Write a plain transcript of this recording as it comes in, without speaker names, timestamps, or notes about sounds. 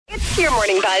Your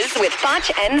Morning Buzz with Foch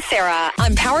and Sarah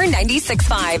on Power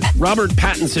 96.5. Robert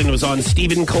Pattinson was on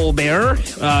Stephen Colbert.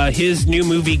 His new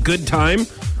movie, Good Time,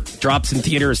 drops in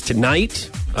theaters tonight.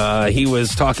 He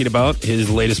was talking about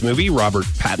his latest movie, Robert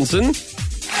Pattinson.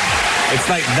 It's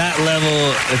like that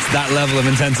level. It's that level of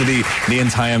intensity. The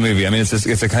entire movie. I mean,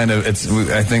 it's a kind of.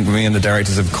 I think me and the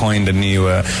directors have coined a new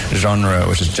genre,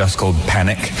 which is just called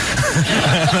panic.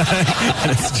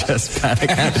 And it's just panic.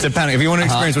 It's a panic. If you want to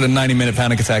experience what a 90-minute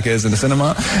panic attack is in the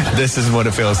cinema, this is what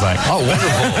it feels like. Oh,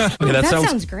 wonderful! Okay, that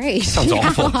sounds great. Sounds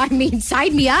awful. I mean,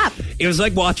 sign me up. It was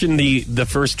like watching the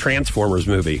first Transformers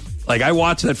movie. Like, I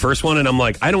watched that first one, and I'm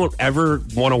like, I don't ever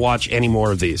want to watch any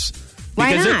more of these.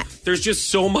 Why Because not? there's just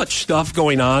so much stuff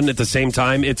going on at the same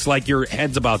time. It's like your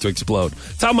head's about to explode.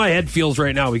 It's how my head feels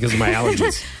right now because of my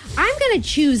allergies. I'm going to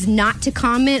choose not to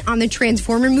comment on the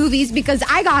Transformer movies because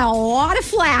I got a lot of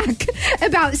flack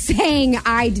about saying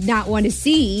I did not want to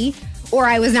see or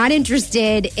I was not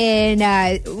interested in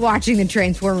watching the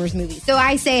Transformers movie. So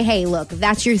I say, hey, look, if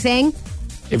that's your thing,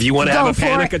 If you want to go have a for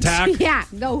panic it. attack Yeah,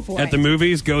 go for it. at the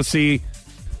movies, go see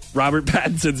Robert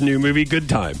Pattinson's new movie, Good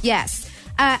Time. Yes.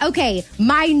 Okay,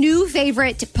 my new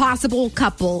favorite possible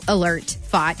couple alert,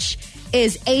 Foch,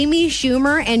 is Amy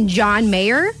Schumer and John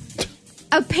Mayer.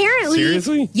 Apparently,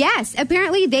 Seriously? Yes.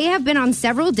 Apparently, they have been on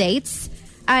several dates.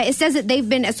 It says that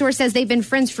a source says they've been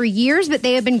friends for years, but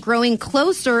they have been growing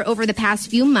closer over the past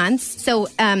few months. So,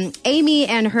 Amy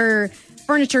and her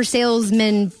furniture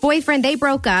salesman boyfriend, they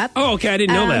broke up. Oh, okay. I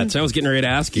didn't know that. So I was getting ready to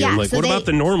ask you. yeah, I'm like, so what about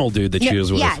the normal dude that she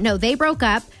was with? Yeah, no, they broke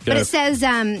up. But Okay. it says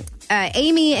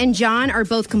Amy and John are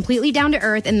both completely down to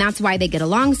earth, and that's why they get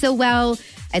along so well.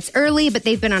 It's early, but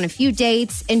they've been on a few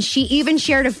dates, and she even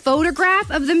shared a photograph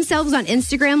of themselves on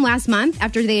Instagram last month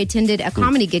after they attended a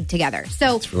comedy gig together.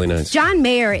 So That's really nice. John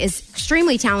Mayer is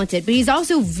extremely talented, but he's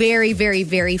also very, very,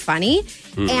 very funny.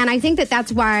 And I think that's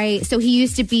why. So he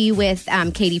used to be with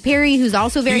Katy Perry, who's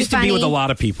also very He used funny. to be with a lot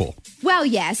of people. Well,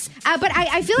 yes, but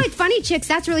I feel like funny chicks,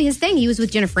 that's really his thing. He was with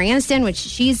Jennifer Aniston, which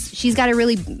she's got a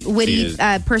really witty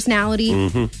personality.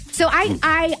 So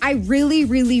I really,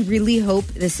 really, really hope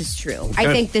this is true. I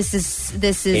think this is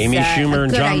Amy Schumer a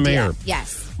and good John idea. Mayer.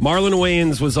 Yes. Marlon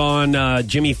Wayans was on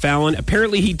Jimmy Fallon.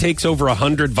 Apparently, he takes over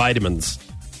 100 vitamins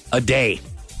a day.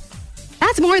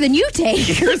 That's more than you take.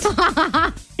 Here's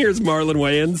Marlon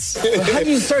Wayans. How do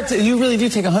you start to? You really do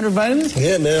take 100 vitamins?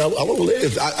 Yeah, man, I want to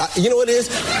live. You know what it is?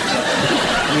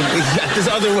 There's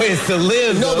other ways to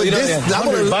live. No, but you know, this,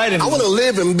 100 vitamins. I want to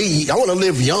live I want to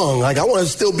live young. Like, I want to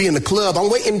still be in the club. I'm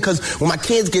waiting because when my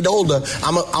kids get older,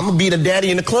 I'm going to be the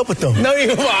daddy in the club with them. No, you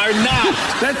are not.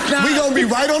 That's not. We going to be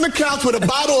right on the couch with a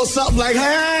bottle or something like,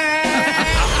 hey!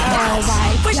 Oh,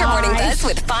 my Push Your Morning gosh. Buzz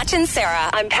with Foch and Sarah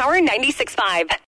on Power 96.5.